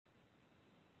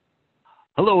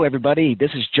Hello, everybody.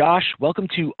 This is Josh. Welcome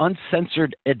to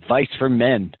Uncensored Advice for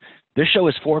Men. This show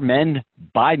is for men,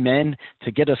 by men,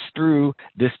 to get us through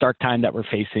this dark time that we're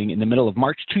facing in the middle of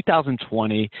March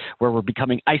 2020, where we're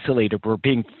becoming isolated. We're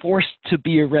being forced to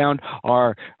be around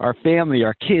our family,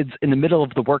 our kids in the middle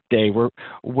of the workday.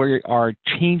 We are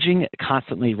changing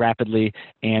constantly, rapidly,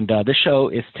 and this show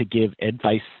is to give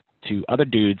advice to other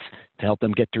dudes to help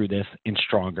them get through this and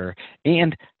stronger,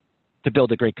 and to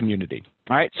build a great community.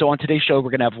 All right, so on today's show,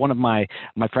 we're going to have one of my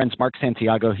friends, Mark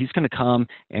Santiago. He's going to come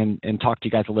and talk to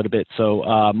you guys a little bit. So,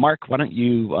 Mark, why don't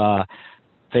you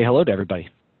say hello to everybody?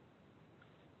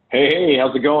 Hey,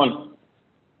 how's it going?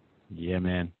 Yeah,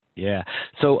 man. Yeah.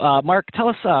 So, Mark, tell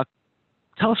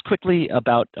us quickly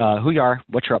about who you are,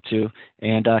 what you're up to,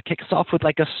 and kick us off with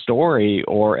like a story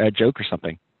or a joke or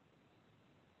something.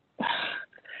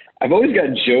 I've always got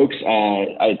jokes.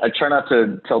 I try not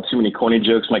to tell too many corny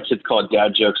jokes. My kids call it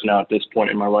dad jokes now at this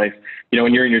point in my life. You know,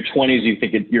 when you're in your 20s, you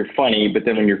think you're funny, but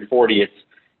then when you're 40, it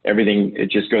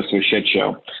just goes to a shit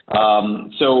show.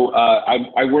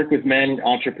 I work with men,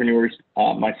 entrepreneurs.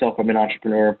 Myself, I'm an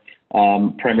entrepreneur.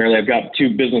 Primarily, I've got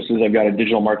two businesses. I've got a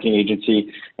digital marketing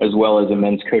agency as well as a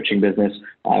men's coaching business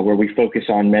where we focus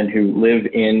on men who live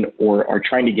in or are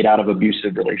trying to get out of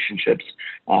abusive relationships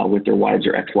with their wives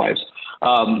or ex-wives.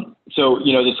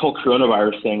 This whole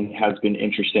coronavirus thing has been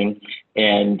interesting.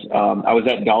 And I was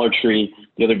at Dollar Tree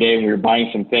the other day and we were buying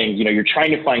some things. You know, you're trying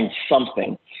to find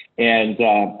something. And,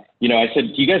 I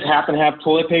said, do you guys happen to have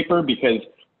toilet paper? Because,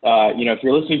 if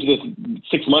you're listening to this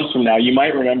 6 months from now, you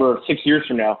might remember 6 years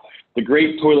from now, the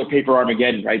great toilet paper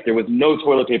Armageddon, right? There was no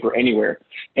toilet paper anywhere.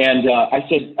 And I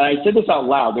said this out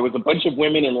loud. There was a bunch of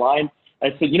women in line.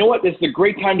 I said, you know what? This is a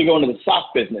great time to go into the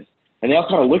sock business. And they all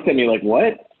kind of looked at me like,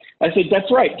 what? I said,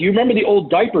 that's right. Do you remember the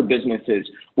old diaper businesses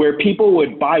where people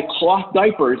would buy cloth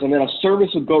diapers and then a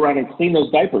service would go around and clean those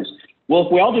diapers? Well,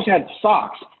 if we all just had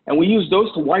socks and we used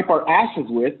those to wipe our asses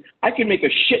with, I could make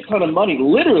a shit ton of money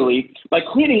literally by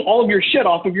cleaning all of your shit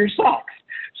off of your socks.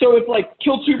 So if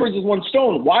kill two birds with one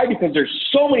stone, why? Because there's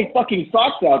so many fucking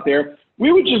socks out there,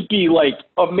 we would just be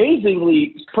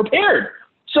amazingly prepared.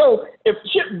 So if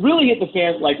shit really hit the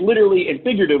fan, literally and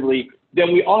figuratively,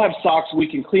 then we all have socks, we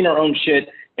can clean our own shit,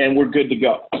 and we're good to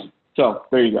go. So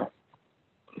there you go.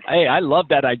 Hey, I love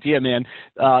that idea, man.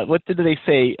 What did they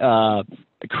say?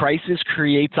 Crisis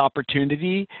creates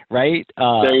opportunity, right?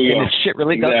 There you go. If shit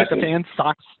really does hit the fan,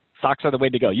 socks are the way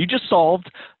to go. You just solved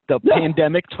the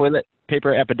pandemic toilet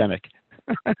paper epidemic.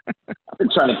 I've been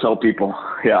trying to tell people.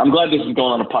 Yeah, I'm glad this is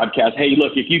going on a podcast. Hey,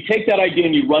 look, if you take that idea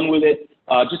and you run with it,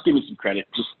 just give me some credit.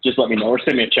 Just let me know, or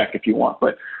send me a check if you want.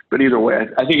 But either way,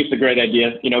 I think it's a great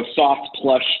idea. You know, soft,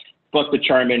 plush. Fuck the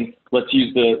Charmin. Let's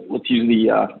use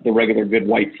the regular good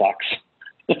white socks.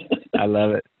 I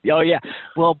love it. Oh yeah.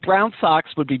 Well, brown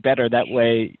socks would be better. That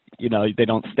way, they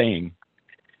don't stain.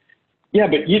 Yeah,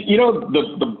 but you know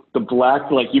the black,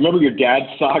 you remember your dad's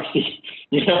socks?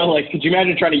 Could you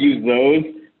imagine trying to use those?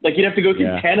 You'd have to go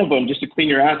through 10 of them just to clean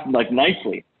your ass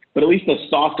nicely. But at least the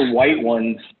soft white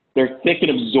ones, they're thick and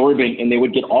absorbent, and they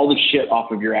would get all the shit off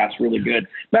of your ass really good.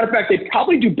 Matter of fact, they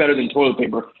probably do better than toilet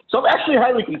paper. So I'm actually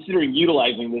highly considering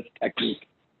utilizing this technique.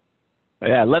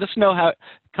 Yeah, let us know how.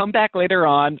 Come back later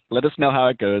on. Let us know how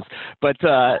it goes. But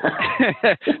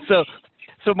so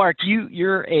Mark,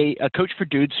 you're a coach for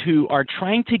dudes who are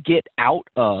trying to get out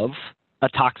of a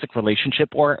toxic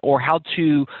relationship, or how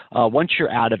to once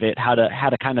you're out of it, how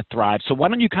to kind of thrive. So why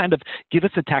don't you kind of give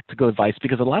us a tactical advice,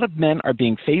 because a lot of men are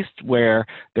being faced where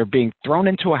they're being thrown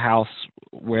into a house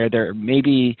where they're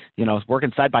maybe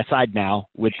working side by side now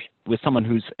with someone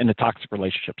who's in a toxic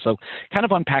relationship. So kind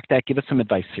of unpack that. Give us some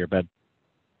advice here, bud.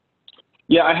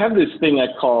 Yeah, I have this thing I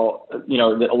call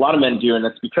that a lot of men do, and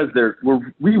that's because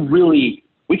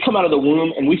we come out of the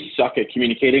womb and we suck at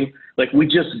communicating. We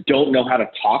just don't know how to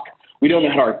talk. We don't know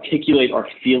how to articulate our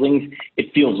feelings.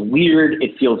 It feels weird.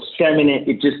 It feels feminine.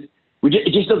 It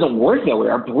just doesn't work that way.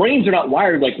 Our brains are not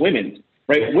wired like women's,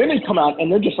 right? Women come out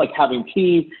and they're just having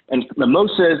tea and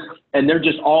mimosas, and they're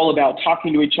just all about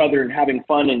talking to each other and having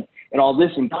fun and all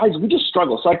this. And guys, we just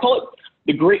struggle. So I call it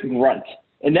the great grunt.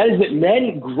 And that is that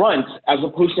men grunt as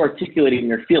opposed to articulating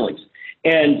their feelings.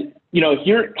 And, if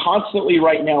you're constantly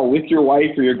right now with your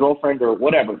wife or your girlfriend or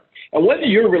whatever, and whether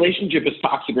your relationship is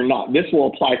toxic or not, this will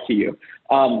apply to you.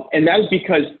 And that is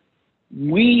because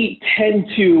we tend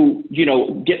to,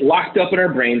 get locked up in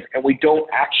our brains and we don't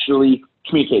actually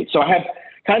communicate. So I have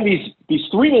kind of these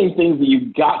three main things that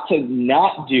you've got to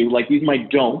not do, these are my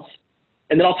don'ts.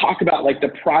 And then I'll talk about the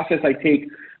process I take,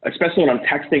 especially when I'm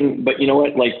texting. But you know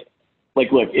what,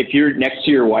 look, if you're next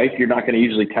to your wife, you're not going to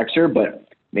usually text her, but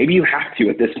Maybe you have to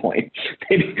at this point.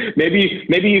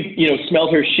 Maybe you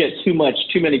smelled her shit too much,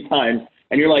 too many times,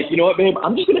 and you're like, you know what, babe,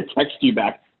 I'm just gonna text you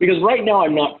back because right now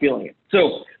I'm not feeling it.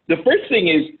 So the first thing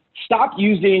is stop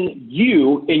using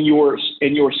you in your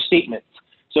statements.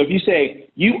 So if you say,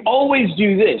 you always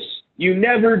do this, you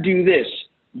never do this,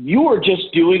 you're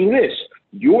just doing this,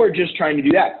 you're just trying to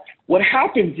do that. What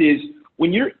happens is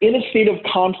when you're in a state of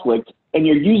conflict and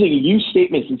you're using you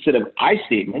statements instead of I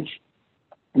statements,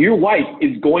 your wife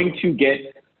is going to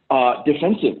get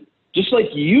defensive, just like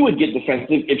you would get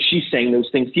defensive if she's saying those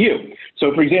things to you.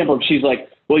 So for example, if she's like,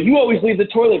 well, you always leave the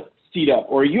toilet seat up,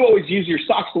 or you always use your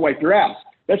socks to wipe your ass,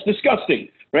 that's disgusting,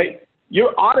 right?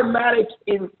 Your automatic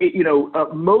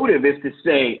motive is to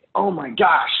say, oh my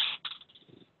gosh,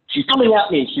 she's coming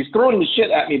at me, she's throwing the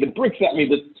shit at me, the bricks at me,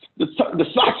 the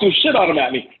socks with shit on them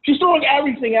at me, she's throwing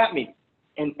everything at me.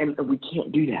 And we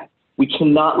can't do that. We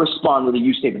cannot respond with a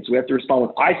you statement. So we have to respond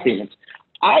with I statements.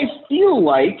 I feel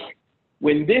like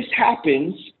when this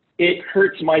happens, it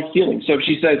hurts my feelings. So if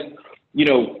she says,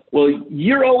 well,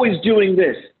 you're always doing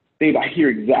this, babe, I hear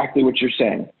exactly what you're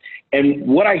saying. And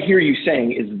what I hear you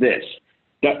saying is this,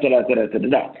 da, da, da, da, da, da,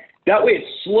 da. That way it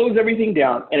slows everything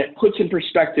down and it puts in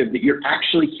perspective that you're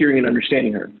actually hearing and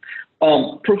understanding her.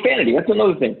 Profanity, that's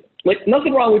another thing. Like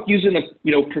nothing wrong with using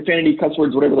profanity, cuss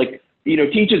words, whatever, like,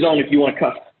 teach his own if you want to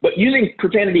cuss. But using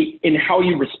profanity in how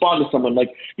you respond to someone, like,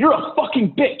 you're a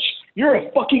fucking bitch, you're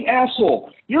a fucking asshole,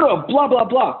 you're a blah, blah,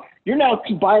 blah. You're now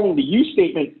combining the you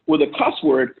statement with a cuss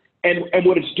word, and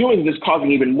what it's doing is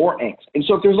causing even more angst. And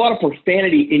so if there's a lot of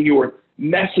profanity in your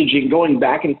messaging going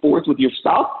back and forth with your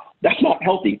spouse, that's not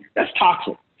healthy. That's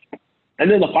toxic. And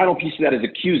then the final piece of that is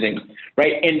accusing,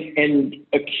 right? And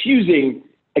accusing,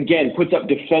 again, puts up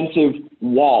defensive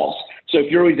walls. So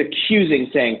if you're always accusing,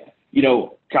 saying,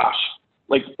 gosh,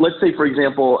 like let's say, for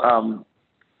example,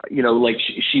 like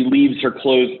she leaves her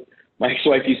clothes. My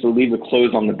ex-wife used to leave the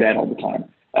clothes on the bed all the time.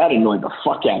 That annoyed the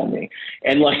fuck out of me.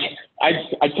 And like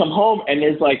I'd come home and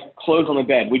there's like clothes on the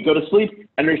bed. We'd go to sleep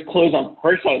and there's clothes on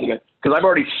her side of the bed because I've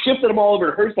already shifted them all over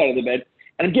to her side of the bed.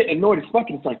 And I'm getting annoyed as fuck.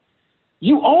 And it's like,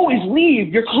 you always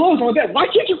leave your clothes on the bed. Why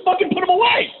can't you fucking put them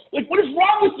away? Like, what is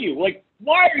wrong with you? Like,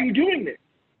 why are you doing this?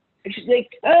 And she's like,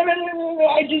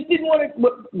 I just didn't want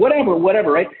to,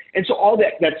 whatever, right? And so all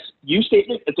that's you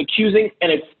statement, it's accusing,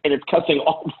 and it's cussing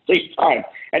all at the same time.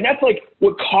 And that's like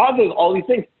what causes all these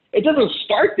things. It doesn't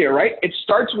start there, right? It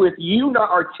starts with you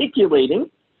not articulating.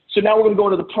 So now we're going to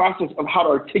go into the process of how to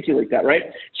articulate that, right?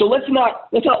 So let's not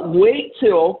wait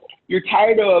till you're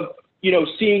tired of,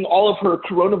 seeing all of her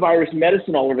coronavirus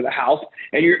medicine all over the house,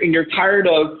 and you're tired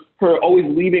of her always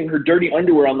leaving her dirty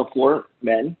underwear on the floor,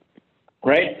 men,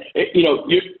 right?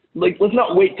 Let's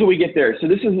not wait till we get there. So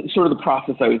this is sort of the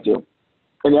process I would do.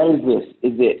 And that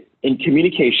is that in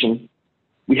communication,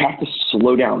 we have to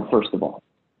slow down, first of all.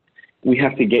 We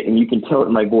have to and you can tell it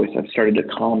in my voice, I've started to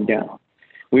calm down.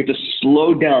 We have to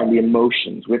slow down the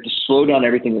emotions. We have to slow down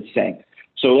everything that's saying.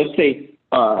 So let's say,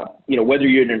 whether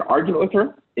you're in an argument with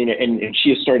her and she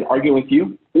has started arguing with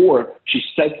you, or she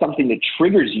says something that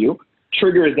triggers you.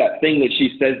 Trigger is that thing that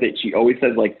she says that she always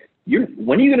says, like,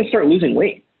 when are you going to start losing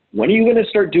weight? When are you going to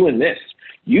start doing this?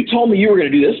 You told me you were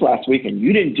going to do this last week and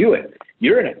you didn't do it.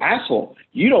 You're an asshole.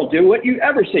 You don't do what you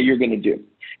ever say you're going to do.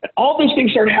 And all those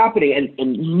things start happening, and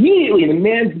immediately the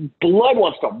man's blood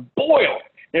wants to boil.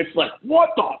 And it's like, what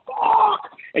the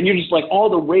fuck? And you're just like, all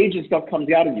the rage and stuff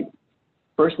comes out of you.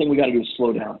 First thing we got to do is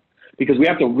slow down, because we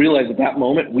have to realize at that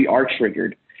moment we are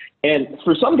triggered. And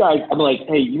for some guys, I'm like,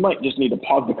 hey, you might just need to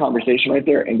pause the conversation right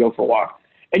there and go for a walk.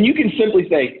 And you can simply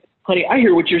say, honey, I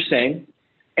hear what you're saying,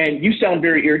 and you sound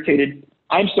very irritated.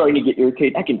 I'm starting to get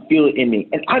irritated. I can feel it in me.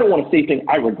 And I don't want to say things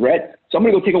I regret. So I'm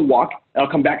going to go take a walk, and I'll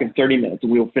come back in 30 minutes,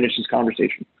 and we will finish this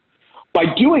conversation. By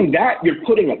doing that, you're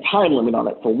putting a time limit on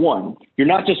it, for one. You're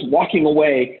not just walking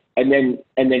away and then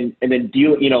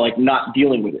deal, not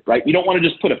dealing with it, right? You don't want to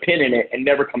just put a pin in it and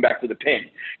never come back to the pin.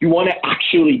 You want to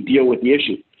actually deal with the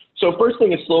issue. So first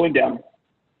thing is slowing down.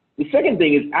 The second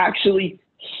thing is actually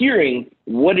hearing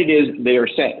what it is they are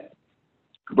saying.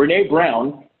 Brené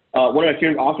Brown, one of my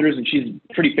favorite authors, and she's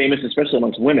pretty famous, especially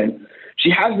amongst women. She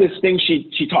has this thing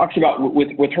she talks about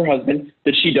with her husband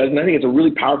that she does, and I think it's a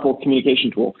really powerful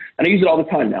communication tool. And I use it all the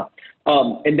time now.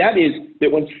 And that is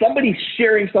that when somebody's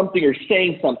sharing something or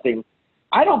saying something,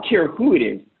 I don't care who it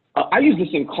is. I use this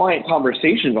in client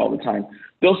conversations all the time.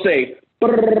 They'll say,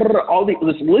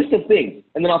 this list of things,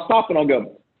 and then I'll stop and I'll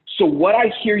go, so what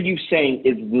I hear you saying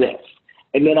is this.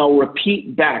 And then I'll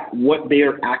repeat back what they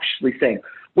are actually saying.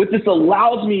 What this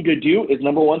allows me to do is,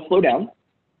 number one, slow down.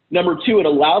 Number two, it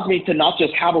allows me to not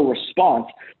just have a response,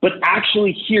 but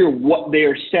actually hear what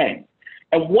they're saying.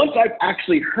 And once I've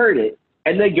actually heard it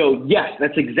and they go, yes,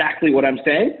 that's exactly what I'm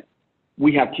saying,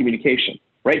 we have communication,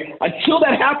 right? Until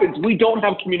that happens, we don't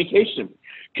have communication.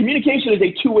 Communication is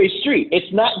a two-way street.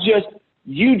 It's not just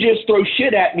you just throw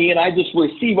shit at me and I just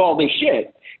receive all this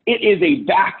shit. It is a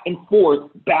back and forth,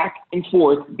 back and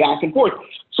forth, back and forth,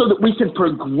 so that we can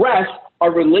progress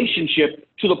our relationship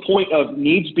to the point of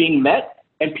needs being met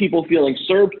and people feeling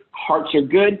served, hearts are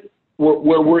good,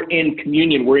 where we're in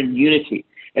communion, we're in unity.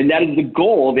 And that is the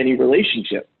goal of any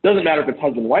relationship. Doesn't matter if it's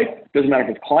husband and wife, doesn't matter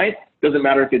if it's client, doesn't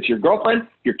matter if it's your girlfriend,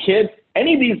 your kids,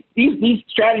 any of these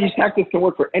strategies, tactics can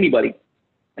work for anybody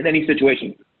in any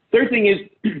situation. Third thing is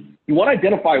you want to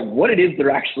identify what it is they're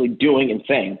actually doing and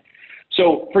saying.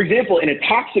 So, for example, in a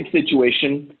toxic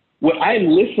situation, what I'm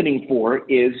listening for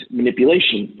is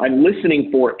manipulation. I'm listening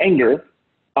for anger,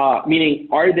 meaning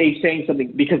are they saying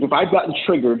something? Because if I've gotten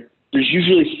triggered, there's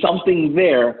usually something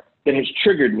there that has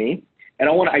triggered me. And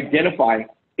I want to identify,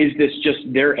 is this just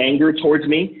their anger towards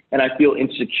me and I feel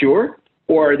insecure?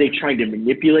 Or are they trying to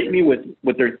manipulate me with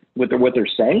what they're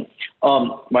saying?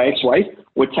 My ex-wife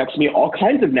would text me all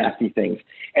kinds of nasty things.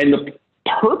 And the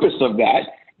purpose of that,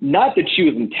 not that she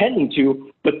was intending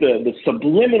to, but the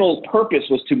subliminal purpose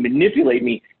was to manipulate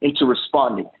me into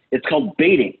responding. It's called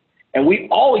baiting. And we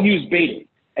all use baiting.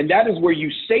 And that is where you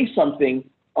say something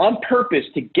on purpose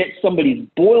to get somebody's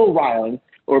boil riling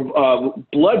or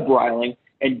blood boiling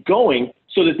and going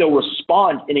so that they'll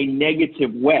respond in a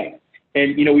negative way.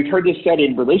 And, you know, we've heard this said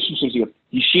in relationships,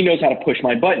 she knows how to push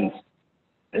my buttons.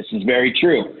 This is very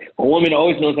true. A woman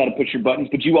always knows how to push your buttons,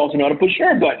 but you also know how to push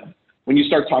her button when you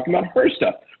start talking about her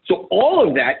stuff. So all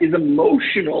of that is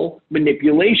emotional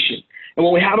manipulation. And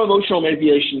when we have emotional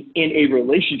manipulation in a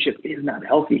relationship, it is not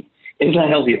healthy. It is not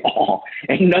healthy at all.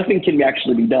 And nothing can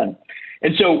actually be done.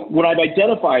 And so when I've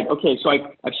identified, okay, so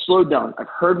I've slowed down. I've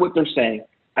heard what they're saying.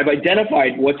 I've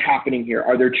identified what's happening here.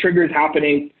 Are there triggers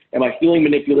happening? Am I feeling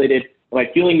manipulated? Am I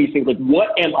feeling these things? Like, what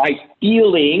am I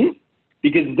feeling?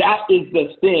 Because that is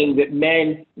the thing that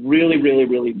men really, really,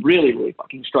 really, really, really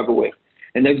fucking struggle with.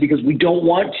 And that's because we don't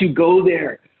want to go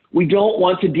there. We don't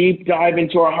want to deep dive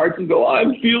into our hearts and go,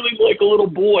 I'm feeling like a little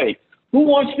boy. Who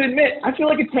wants to admit, I feel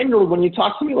like a 10-year-old when you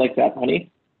talk to me like that,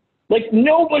 honey? Like,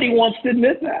 nobody wants to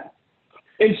admit that.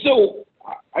 And so,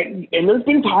 and there's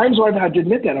been times where I've had to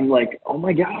admit that. I'm like, oh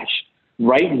my gosh,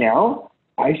 right now,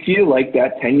 I feel like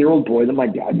that 10-year-old boy that my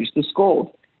dad used to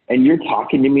scold. And you're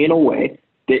talking to me in a way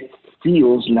that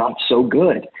feels not so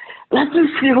good. That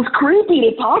just feels creepy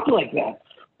to talk like that.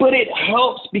 But it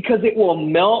helps because it will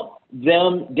melt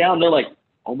them down. They're like,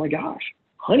 oh my gosh,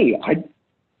 honey,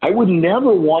 I would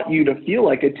never want you to feel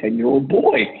like a 10-year-old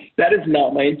boy. That is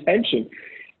not my intention.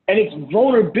 And it's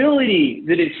vulnerability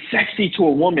that is sexy to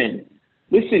a woman.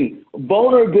 Listen,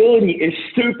 vulnerability is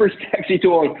super sexy to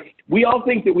a woman. We all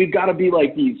think that we've got to be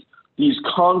like these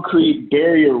concrete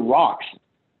barrier rocks.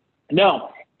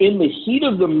 No, in the heat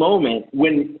of the moment,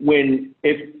 let me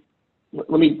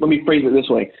phrase it this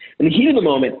way. In the heat of the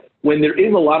moment, when there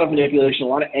is a lot of manipulation, a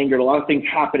lot of anger, a lot of things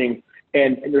happening,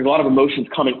 and there's a lot of emotions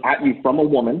coming at you from a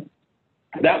woman,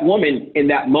 that woman in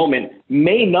that moment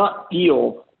may not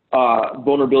feel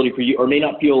vulnerability for you or may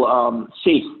not feel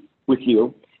safe with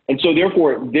you. And so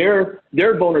therefore, their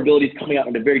vulnerability is coming out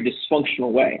in a very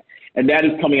dysfunctional way. And that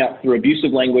is coming out through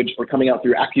abusive language or coming out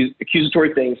through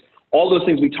accusatory things, all those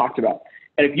things we talked about.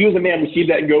 And if you as a man receive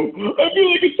that and go, I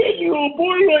feel like a 10-year-old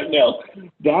boy right now,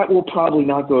 that will probably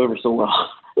not go over so well.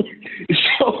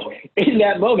 So in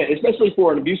that moment, especially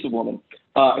for an abusive woman,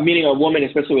 meaning a woman,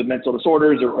 especially with mental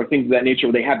disorders or things of that nature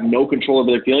where they have no control over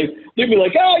their feelings, they'd be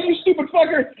like, oh, you stupid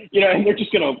fucker, and they're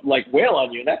just going to like wail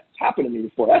on you. And that's happened to me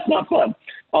before. That's not fun.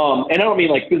 And I don't mean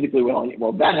like physically wail on you.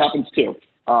 Well, that happens too.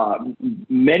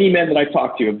 Many men that I've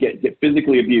talked to get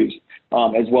physically abused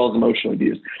as well as emotionally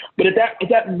abused. But at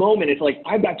that moment, it's like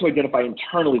I've got to identify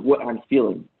internally what I'm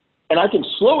feeling. And I can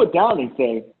slow it down and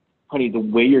say, honey, the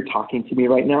way you're talking to me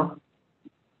right now,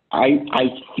 I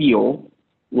feel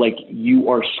like you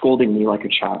are scolding me like a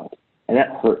child. And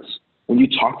that hurts. When you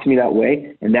talk to me that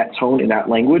way, in that tone, in that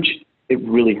language, it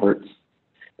really hurts.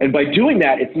 And by doing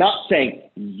that, it's not saying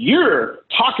you're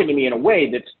talking to me in a way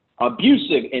that's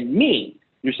abusive and mean.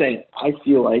 You're saying, I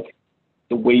feel like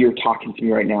the way you're talking to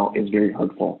me right now is very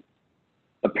hurtful.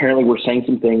 Apparently we're saying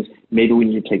some things. Maybe we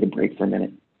need to take a break for a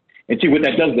minute. And see what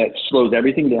that does, that slows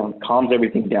everything down, calms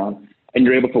everything down, and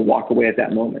you're able to walk away at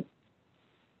that moment.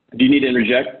 Do you need to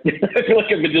interject? I feel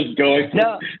like I've been just going.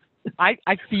 No, I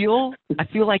feel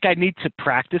like I need to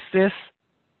practice this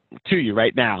to you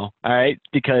right now, all right?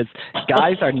 Because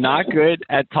guys are not good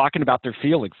at talking about their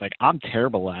feelings. Like, I'm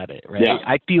terrible at it, right? Yeah.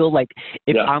 I feel like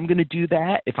if I'm going to do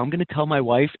that, if I'm going to tell my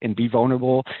wife and be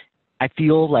vulnerable, I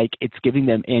feel like it's giving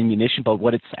them ammunition, but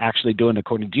what it's actually doing,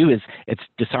 according to you, is it's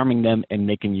disarming them and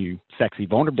making you sexy.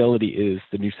 Vulnerability is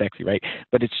the new sexy, right?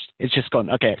 But it's just going,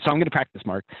 okay, so I'm going to practice,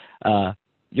 Mark.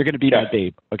 You're going to be my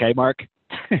babe. Okay, Mark?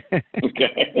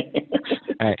 Okay.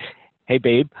 All right. Hey,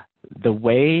 babe, the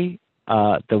way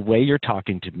you're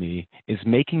talking to me is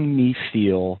making me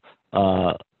feel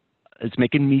hurt,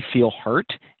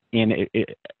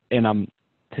 and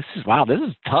this is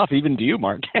tough even to you,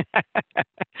 Mark.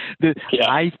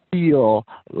 I feel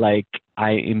like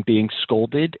I am being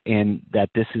scolded and that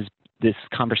this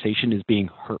conversation is being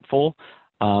hurtful.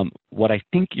 What I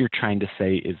think you're trying to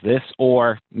say is this,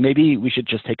 or maybe we should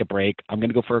just take a break. I'm going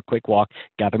to go for a quick walk,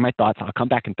 gather my thoughts. I'll come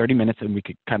back in 30 minutes and we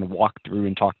could kind of walk through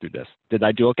and talk through this. Did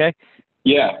I do okay?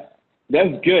 Yeah, that's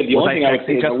good. The only thing I would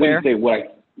say is I wouldn't say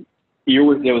what it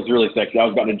was really sexy. I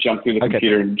was about to jump through the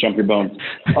computer and jump your bones.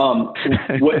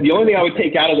 The only thing I would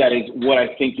take out of that is what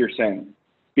I think you're saying,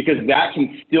 because that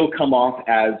can still come off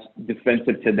as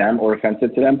defensive to them or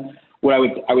offensive to them. What I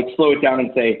would slow it down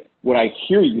and say what I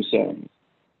hear you saying,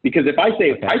 because if I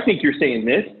say I think you're saying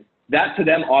this, that to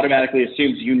them automatically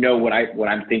assumes you know what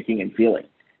I'm thinking and feeling.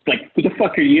 It's like, who the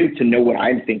fuck are you to know what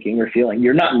I'm thinking or feeling?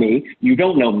 You're not me. You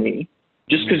don't know me.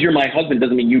 Just because you're my husband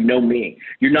doesn't mean you know me.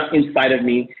 You're not inside of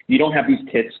me. You don't have these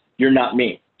tits. You're not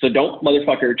me. So don't,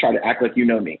 motherfucker, try to act like you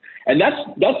know me. And that's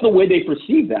the way they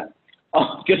perceive that.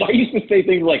 Because I used to say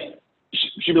things like,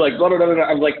 she'd be like, blah, blah, blah, blah.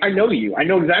 I was like, I know you. I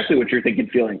know exactly what you're thinking,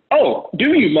 feeling. Oh,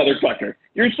 do you, motherfucker?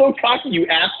 You're so cocky, you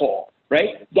asshole.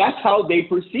 Right? That's how they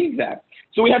perceive that.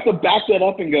 So we have to back that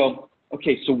up and go,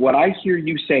 okay, so what I hear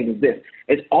you saying is this.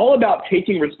 It's all about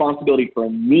taking responsibility for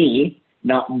me,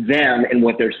 not them and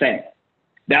what they're saying.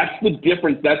 That's the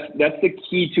difference. That's the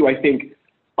key to, I think,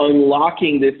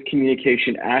 unlocking this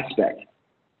communication aspect.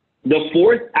 The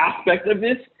fourth aspect of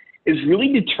this is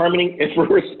really determining if a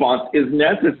response is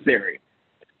necessary.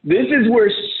 This is where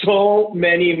so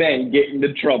many men get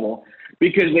into trouble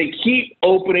because they keep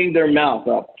opening their mouth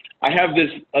up. I have this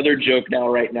other joke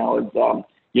right now. Is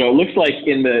it looks like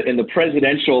in the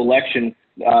presidential election,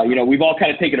 we've all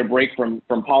kind of taken a break from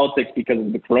politics because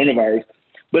of the coronavirus.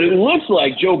 But it looks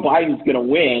like Joe Biden's going to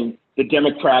win the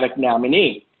Democratic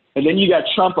nominee. And then you got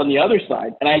Trump on the other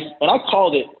side. And I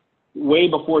called it way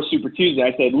before Super Tuesday.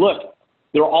 I said, look,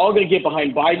 they're all going to get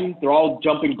behind Biden. They're all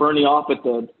jumping Bernie off at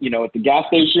the gas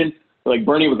station. They're like,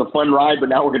 Bernie was a fun ride, but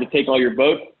now we're going to take all your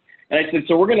votes. And I said,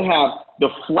 so we're going to have the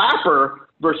flapper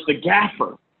versus the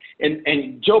gaffer.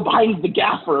 And Joe Biden's the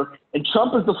gaffer and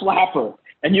Trump is the flapper.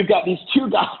 And you've got these two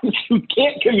guys who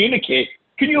can't communicate.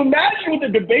 Can you imagine what the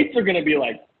debates are going to be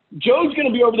like? Joe's going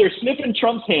to be over there sniffing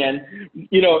Trump's hand,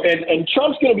 and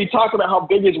Trump's going to be talking about how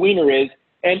big his wiener is,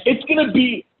 and it's going to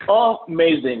be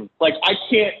amazing. Like, I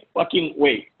can't fucking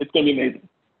wait. It's going to be amazing.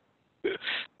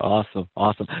 Awesome.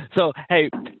 So,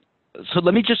 hey,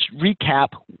 let me just recap.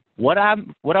 What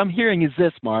I'm hearing is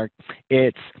this, Mark.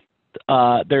 It's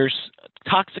there's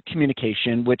toxic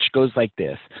communication, which goes like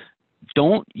this.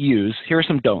 Here are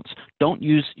some don'ts. Don't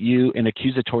use you in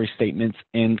accusatory statements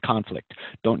in conflict.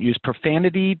 Don't use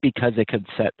profanity because it could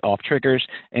set off triggers,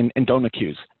 and don't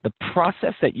accuse. The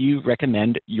process that you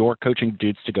recommend your coaching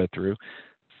dudes to go through: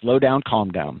 slow down,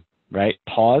 calm down, right?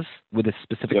 Pause with a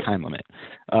specific time limit.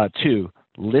 2,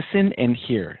 listen and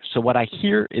hear. So what I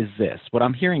hear is this. What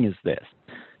I'm hearing is this.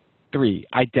 3,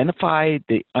 identify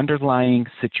the underlying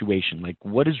situation, like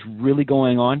what is really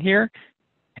going on here,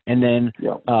 and then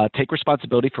take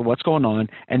responsibility for what's going on.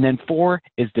 And then 4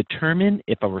 is determine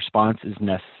if a response is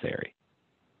necessary.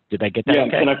 Did I get that? Yeah.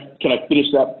 Okay? Can I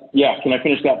finish that? Yeah. Can I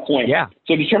finish that point? Yeah.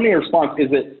 So determining a response is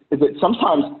that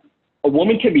sometimes a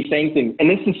woman can be saying things, and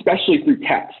this is especially through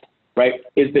text, right?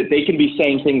 Is that they can be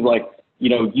saying things like, you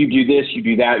do this, you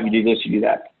do that, you do this, you do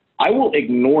that. I will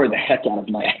ignore the heck out of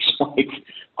my ex-wife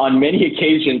on many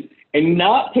occasions, and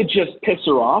not to just piss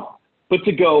her off, but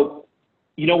to go,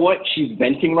 you know what? She's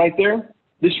venting right there.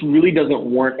 This really doesn't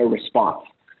warrant a response.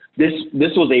 This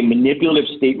was a manipulative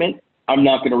statement. I'm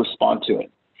not going to respond to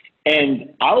it.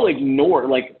 And I'll ignore,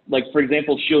 like for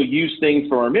example, she'll use things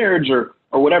for our marriage or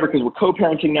whatever, because we're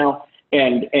co-parenting now,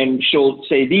 and she'll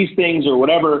say these things or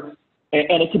whatever,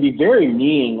 and it can be very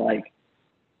mean, like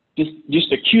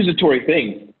just accusatory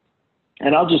things.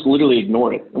 And I'll just literally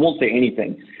ignore it. I won't say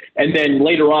anything. And then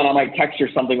later on, I might text her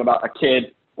something about a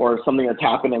kid or something that's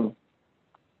happening,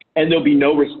 and there'll be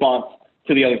no response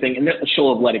to the other thing, and then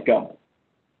she'll have let it go.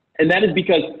 And that is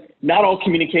because not all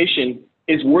communication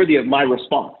is worthy of my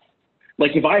response.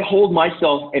 Like, if I hold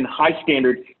myself in high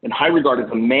standard and high regard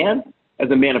as a man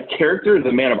of character, as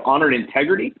a man of honor and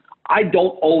integrity, I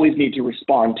don't always need to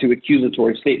respond to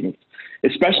accusatory statements,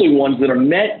 especially ones that are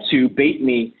meant to bait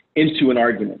me into an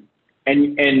argument.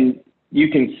 and you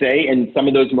can say in some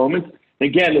of those moments,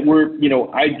 again,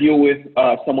 I deal with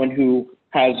someone who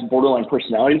has borderline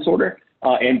personality disorder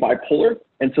and bipolar.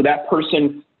 And so that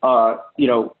person,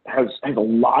 has a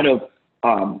lot of,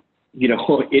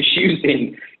 issues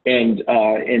and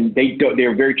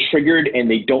they're very triggered and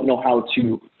they don't know how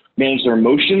to manage their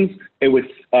emotions. It was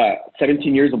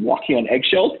 17 years of walking on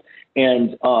eggshells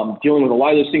and dealing with a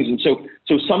lot of those things. And so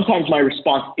sometimes my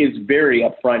response is very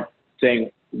upfront,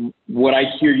 saying, what I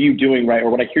hear you doing right, or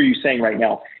what I hear you saying right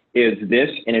now is this,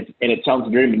 and it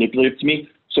sounds very manipulative to me.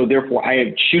 So therefore I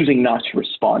am choosing not to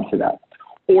respond to that.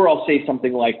 Or I'll say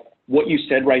something like, what you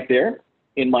said right there,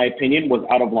 in my opinion, was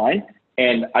out of line,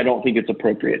 and I don't think it's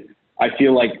appropriate. I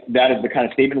feel like that is the kind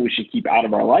of statement we should keep out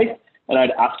of our life, and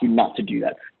I'd ask you not to do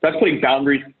that. So that's putting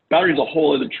boundaries. Boundaries is a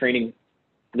whole other training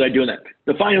that I do in that.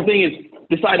 The final thing is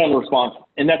decide on the response,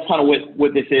 and that's kind of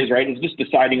what this is, right? It's just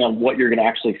deciding on what you're going to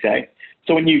actually say.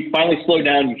 So when you finally slow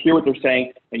down, you hear what they're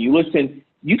saying, and you listen,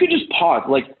 you can just pause.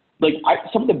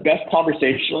 Some of the best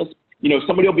conversationalists,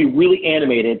 somebody will be really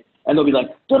animated, and they'll be like,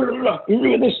 da, da, da, da, you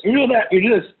do this, you do that, you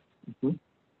do this. Mm-hmm.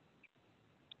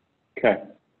 Okay.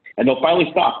 And they'll finally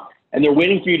stop, and they're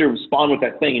waiting for you to respond with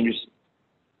that thing, and just,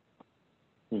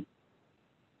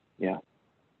 yeah,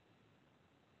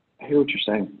 I hear what you're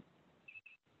saying.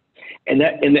 And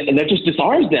that just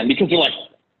disarms them, because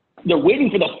they're waiting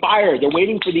for the fire. They're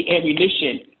waiting for the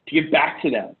ammunition to get back to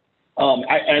them.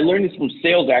 I learned this from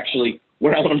sales, actually,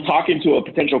 when I'm talking to a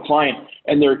potential client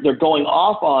and they're going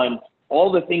off on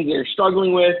all the things they're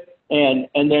struggling with, and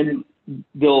then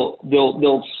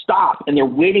they'll stop and they're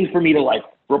waiting for me to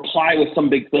reply with some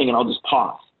big thing, and I'll just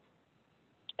pause.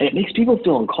 And it makes people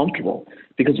feel uncomfortable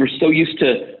because we're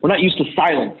not used to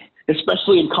silence,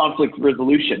 especially in conflict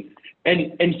resolution.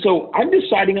 And so I'm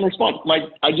deciding on response.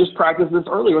 I just practiced this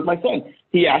earlier with my son.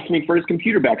 He asked me for his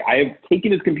computer back. I have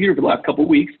taken his computer for the last couple of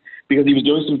weeks because he was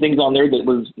doing some things on there that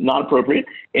was not appropriate,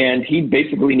 and he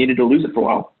basically needed to lose it for a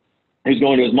while. He was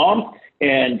going to his mom,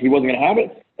 and he wasn't going to have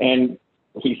it, and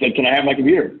he said, "Can I have my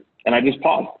computer?" And I just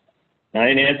paused, and I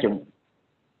didn't answer him.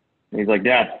 And he's like,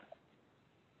 "Dad."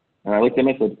 And I looked at him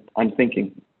and said, "I'm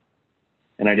thinking."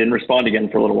 And I didn't respond again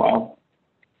for a little while.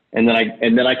 And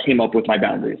then I came up with my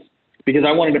boundaries, because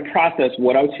I wanted to process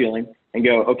what I was feeling and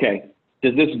go, okay,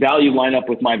 does this value line up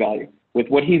with my value? With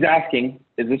what he's asking,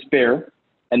 is this fair?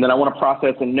 And then I want to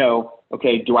process and know,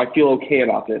 okay, do I feel okay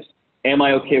about this? Am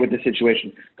I okay with this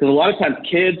situation? Because a lot of times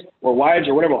kids or wives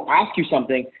or whatever will ask you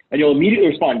something and you'll immediately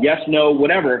respond, yes, no,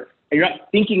 whatever. And you're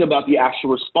not thinking about the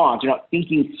actual response. You're not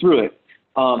thinking through it.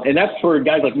 And that's for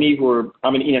guys like me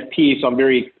I'm an ENFP, so I'm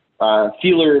very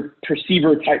feeler,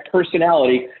 perceiver type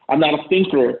personality. I'm not a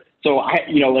thinker. So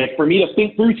for me to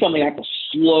think through something, I have to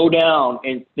slow down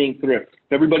and think through it.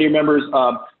 If everybody remembers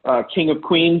King of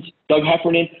Queens, Doug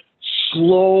Heffernan,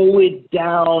 slow it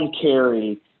down,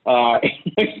 Carrie.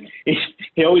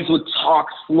 He always would talk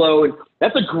slow, and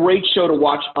that's a great show to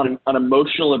watch on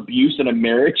emotional abuse in a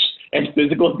marriage and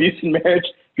physical abuse in marriage.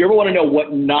 If you ever want to know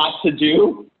what not to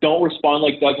do, don't respond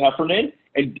like Doug Heffernan.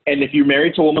 And if you're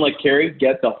married to a woman like Carrie,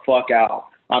 get the fuck out.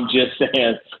 I'm just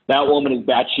saying, that woman is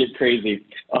batshit crazy.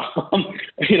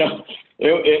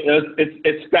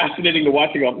 It's fascinating to watch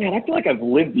and go, man, I feel like I've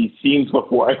lived these scenes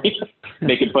before.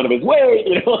 Making fun of his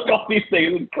weight, all these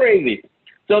things. It's crazy.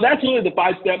 So that's really the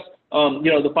 5 steps.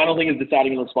 The final thing is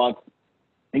deciding a response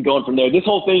and going from there. This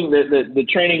whole thing, the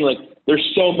training,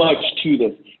 there's so much to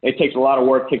this. It takes a lot of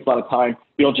work, takes a lot of time.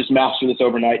 You don't just master this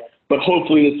overnight. But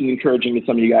hopefully this is encouraging to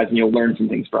some of you guys and you'll learn some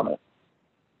things from it.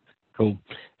 Cool.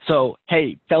 So,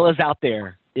 hey, fellas out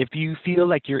there, if you feel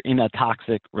like you're in a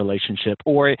toxic relationship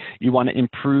or you want to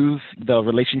improve the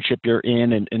relationship you're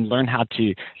in and learn how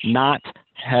to not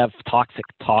have toxic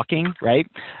talking, right?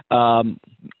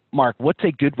 Mark, what's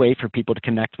a good way for people to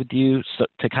connect with you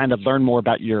to kind of learn more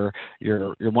about your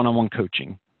one-on-one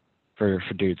coaching for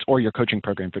dudes, or your coaching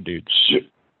program for dudes?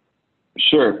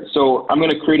 Sure. So I'm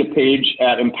going to create a page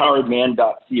at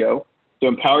empoweredman.co. So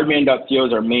empoweredman.co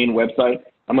is our main website.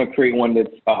 I'm going to create one that's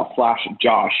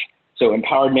 /Josh. So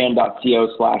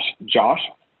empoweredman.co/Josh.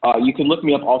 You can look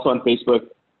me up also on Facebook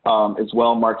as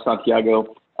well, Mark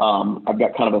Santiago. I've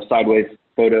got kind of a sideways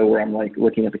photo where I'm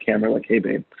looking at the camera like, hey,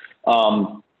 babe.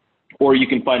 Or you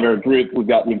can find our group. We've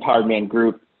got the Empowered Man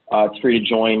group. It's free to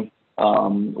join.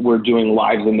 We're doing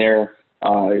lives in there,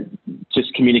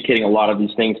 just communicating a lot of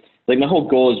these things. My whole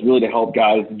goal is really to help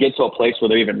guys get to a place where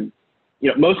they're even,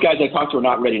 most guys I talk to are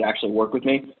not ready to actually work with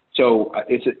me. So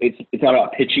it's not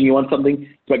about pitching you on something.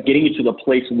 It's about getting you to the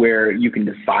place where you can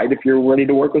decide if you're ready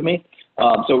to work with me.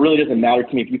 So it really doesn't matter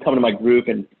to me if you come into my group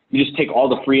and you just take all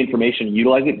the free information and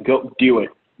utilize it. Go do it.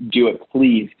 Do it,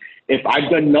 please. if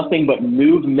I've done nothing but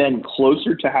move men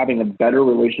closer to having a better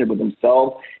relationship with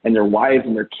themselves and their wives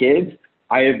and their kids,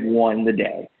 I have won the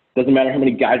day. Doesn't matter how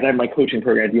many guys I have in my coaching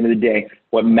program. At the end of the day,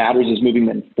 what matters is moving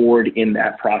men forward in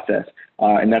that process.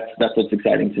 And that's what's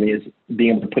exciting to me, is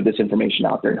being able to put this information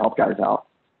out there and help guys out.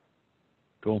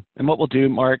 Cool. And what we'll do,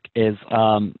 Mark, is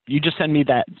you just send me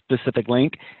that specific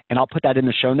link, and I'll put that in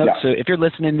the show notes. Yeah. So if you're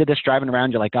listening to this driving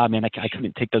around, you're like, oh, man, I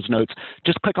couldn't take those notes.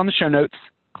 Just click on the show notes,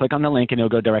 click on the link, and it'll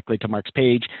go directly to Mark's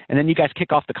page. And then you guys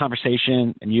kick off the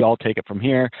conversation, and you all take it from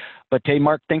here. But, hey,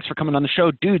 Mark, thanks for coming on the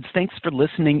show. Dudes, thanks for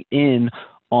listening in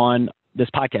on this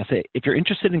podcast. If you're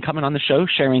interested in coming on the show,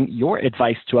 sharing your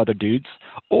advice to other dudes,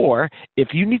 or if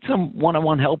you need some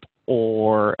one-on-one help,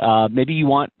 or maybe you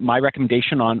want my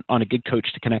recommendation on a good coach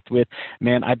to connect with,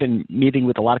 man, I've been meeting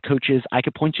with a lot of coaches. I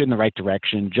could point you in the right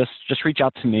direction. Just reach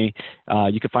out to me.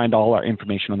 You can find all our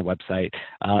information on the website.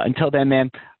 Until then,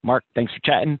 man, Mark, thanks for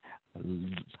chatting.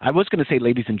 I was going to say,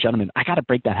 ladies and gentlemen, I got to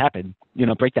break that habit.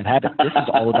 Break that habit. This is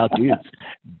all about dudes.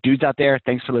 Dudes out there,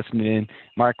 thanks for listening in.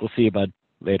 Mark, we'll see you, bud.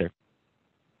 Later.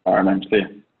 All right, man. See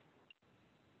you.